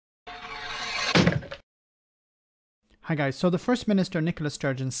Hi guys, so the First Minister Nicola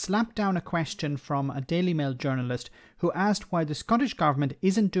Sturgeon slapped down a question from a Daily Mail journalist who asked why the Scottish Government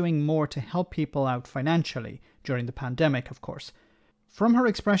isn't doing more to help people out financially, during the pandemic of course. From her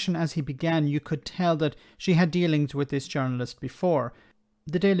expression as he began, you could tell that she had dealings with this journalist before.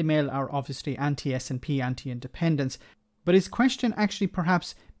 The Daily Mail are obviously anti-SNP, anti-independence, but his question actually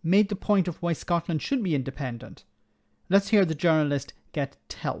perhaps made the point of why Scotland should be independent. Let's hear the journalist get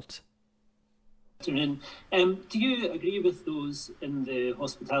TELT. Do you agree with those in the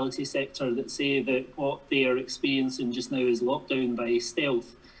hospitality sector that say that what they are experiencing just now is lockdown by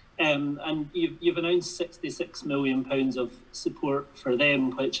stealth? And you've announced £66 million of support for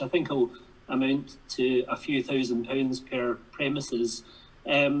them, which I think will amount to a few £1,000s per premises.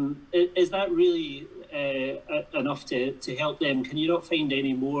 Is that really enough to help them? Can you not find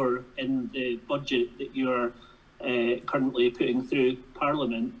any more in the budget that you're currently putting through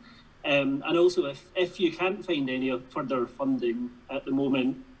Parliament? And also, if you can't find any further funding at the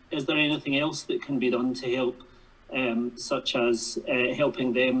moment, is there anything else that can be done to help, such as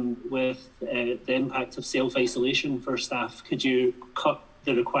helping them with the impact of self-isolation for staff? Could you cut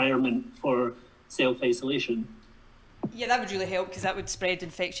the requirement for self-isolation? Yeah, that would really help, because that would spread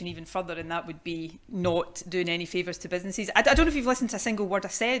infection even further, and that would be not doing any favours to businesses. I don't know if you've listened to a single word I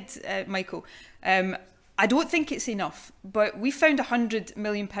said, Michael. I don't think it's enough, but we found £100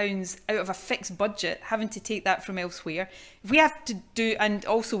 million out of a fixed budget, having to take that from elsewhere. If we have to do, and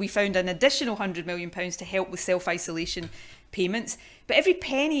also we found an additional £100 million to help with self-isolation payments. But every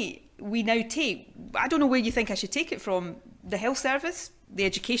penny we now take, I don't know where you think I should take it from. The health service, the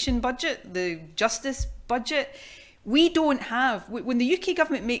education budget, the justice budget. We don't have, when the UK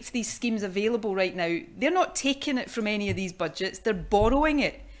government makes these schemes available right now, they're not taking it from any of these budgets, they're borrowing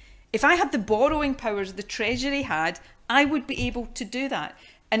it. If I had the borrowing powers the Treasury had, I would be able to do that.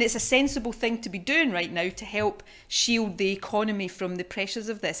 And it's a sensible thing to be doing right now to help shield the economy from the pressures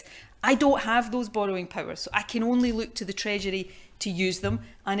of this. I don't have those borrowing powers, so I can only look to the Treasury to use them,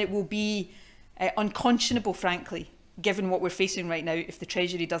 and it will be unconscionable, frankly, given what we're facing right now, if the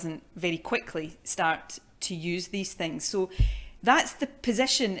Treasury doesn't very quickly start to use these things. So that's the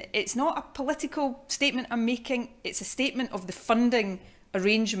position. It's not a political statement I'm making, it's a statement of the funding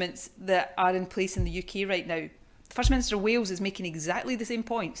arrangements that are in place in the UK right now. The First Minister of Wales is making exactly the same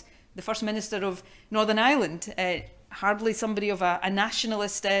points. The First Minister of Northern Ireland, hardly somebody of a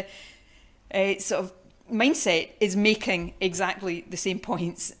nationalist sort of mindset, is making exactly the same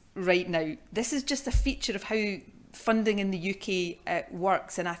points right now. This is just a feature of how funding in the UK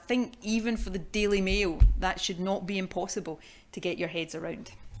works, and I think even for the Daily Mail that should not be impossible to get your heads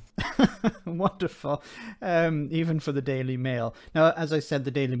around. Wonderful. Even for the Daily Mail. Now, as I said,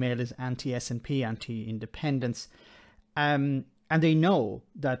 the Daily Mail is anti-SNP, anti-independence, and they know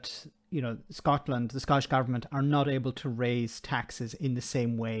that, you know, Scotland, the Scottish Government, are not able to raise taxes in the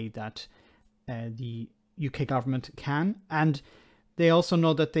same way that the UK Government can, and they also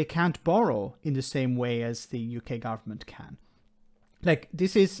know that they can't borrow in the same way as the UK Government can. Like,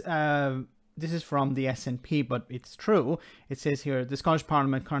 this is from the SNP, but it's true. It says here, the Scottish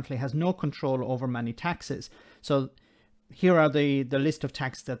Parliament currently has no control over many taxes. So here are the list of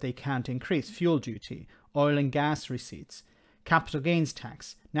taxes that they can't increase. Fuel duty, oil and gas receipts, capital gains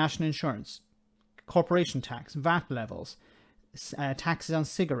tax, national insurance, corporation tax, VAT levels, taxes on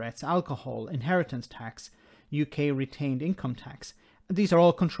cigarettes, alcohol, inheritance tax, UK retained income tax. These are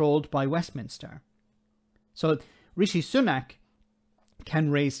all controlled by Westminster. So Rishi Sunak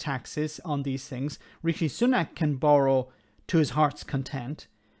can raise taxes on these things. Rishi Sunak can borrow to his heart's content,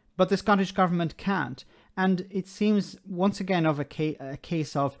 but the Scottish Government can't. And it seems once again of a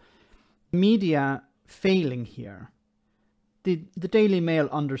case of media failing here. The Daily Mail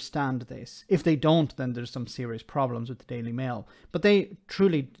understand this. If they don't, then there's some serious problems with the Daily Mail. But they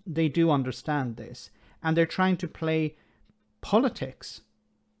do understand this. And they're trying to play politics,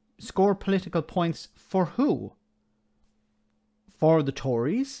 score political points for who? For the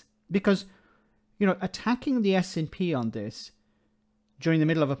Tories? Because, you know, attacking the SNP on this during the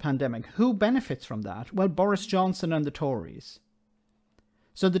middle of a pandemic, who benefits from that? Well, Boris Johnson and the Tories.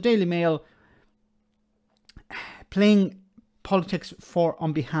 So the Daily Mail playing politics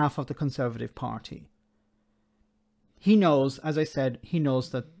on behalf of the Conservative Party. He knows, as I said, he knows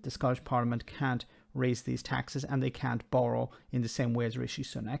that the Scottish Parliament can't raise these taxes and they can't borrow in the same way as Rishi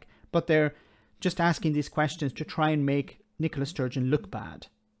Sunak, but they're just asking these questions to try and make Nicola Sturgeon look bad.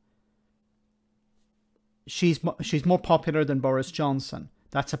 She's more popular than Boris Johnson.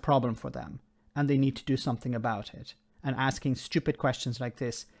 That's a problem for them, and they need to do something about it. And asking stupid questions like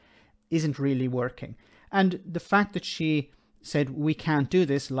this isn't really working. And the fact that she said we can't do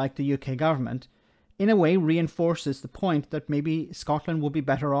this like the UK government in a way reinforces the point that maybe Scotland would be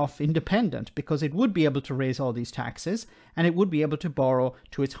better off independent, because it would be able to raise all these taxes and it would be able to borrow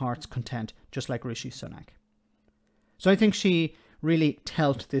to its heart's content, just like Rishi Sunak. So I think she really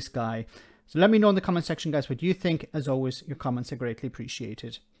TELT this guy. So let me know in the comment section, guys, what you think. As always, your comments are greatly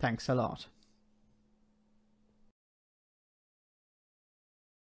appreciated. Thanks a lot.